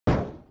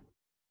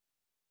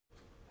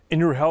In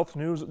your health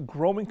news,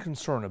 growing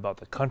concern about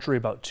the country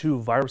about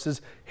two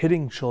viruses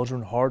hitting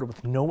children hard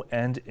with no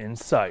end in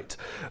sight.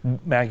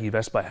 Maggie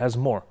Vespa has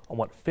more on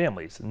what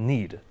families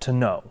need to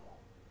know.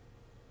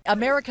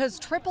 America's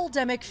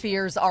triple-demic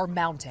fears are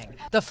mounting.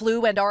 The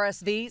flu and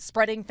RSV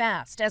spreading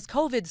fast as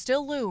COVID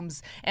still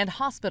looms and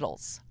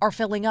hospitals are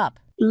filling up.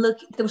 Look,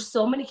 there were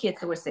so many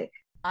kids that were sick.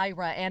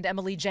 Ira and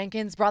Emily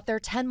Jenkins brought their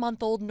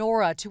 10-month-old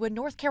Nora to a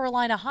North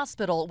Carolina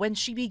hospital when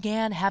she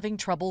began having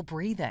trouble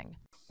breathing.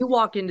 You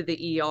walk into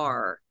the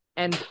ER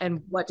and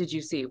what did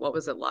you see? What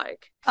was it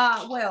like?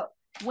 Well,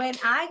 when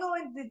I go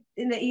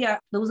in the ER,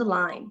 there was a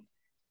line.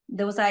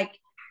 There was like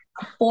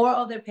 4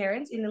 of their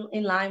parents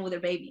in line with their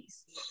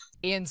babies.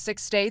 In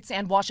 6 states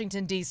and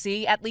Washington,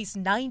 D.C., at least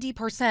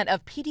 90%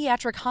 of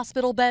pediatric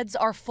hospital beds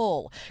are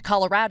full.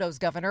 Colorado's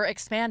governor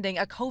expanding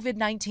a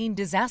COVID-19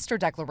 disaster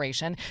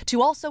declaration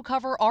to also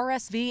cover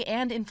RSV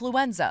and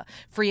influenza,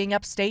 freeing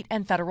up state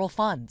and federal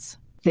funds.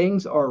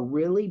 Things are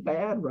really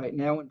bad right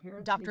now. And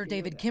parents Dr.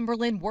 David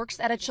Kimberlin works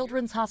at a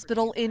children's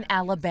hospital in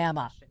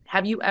Alabama.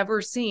 Have you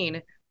ever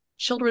seen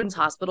children's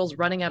hospitals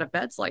running out of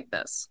beds like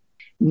this?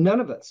 None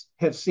of us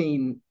have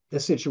seen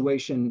the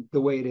situation the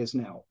way it is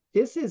now.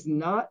 This is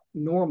not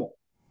normal.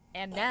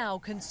 And now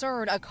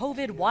concern a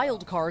COVID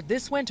wildcard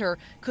this winter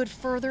could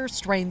further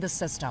strain the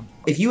system.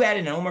 If you add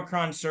an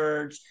Omicron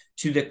surge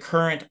to the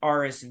current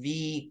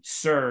RSV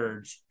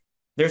surge,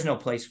 there's no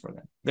place for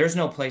them. There's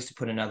no place to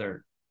put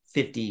another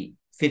 50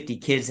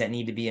 kids that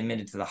need to be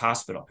admitted to the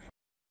hospital.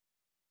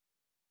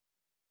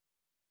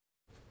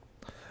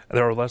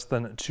 There are less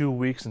than 2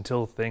 weeks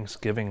until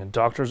Thanksgiving, and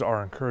doctors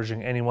are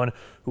encouraging anyone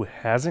who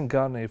hasn't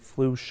gotten a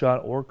flu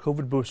shot or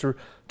COVID booster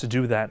to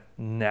do that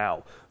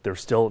now.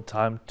 There's still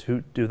time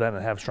to do that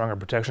and have stronger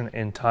protection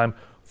in time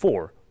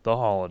for the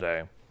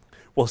holiday.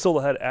 Well, still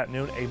ahead at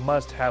noon, a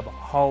must-have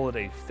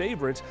holiday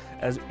favorite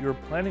as you're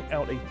planning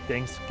out a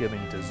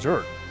Thanksgiving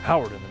dessert.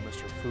 Howard in the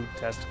Mr. Food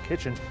Test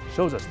Kitchen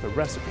shows us the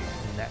recipe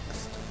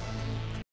next.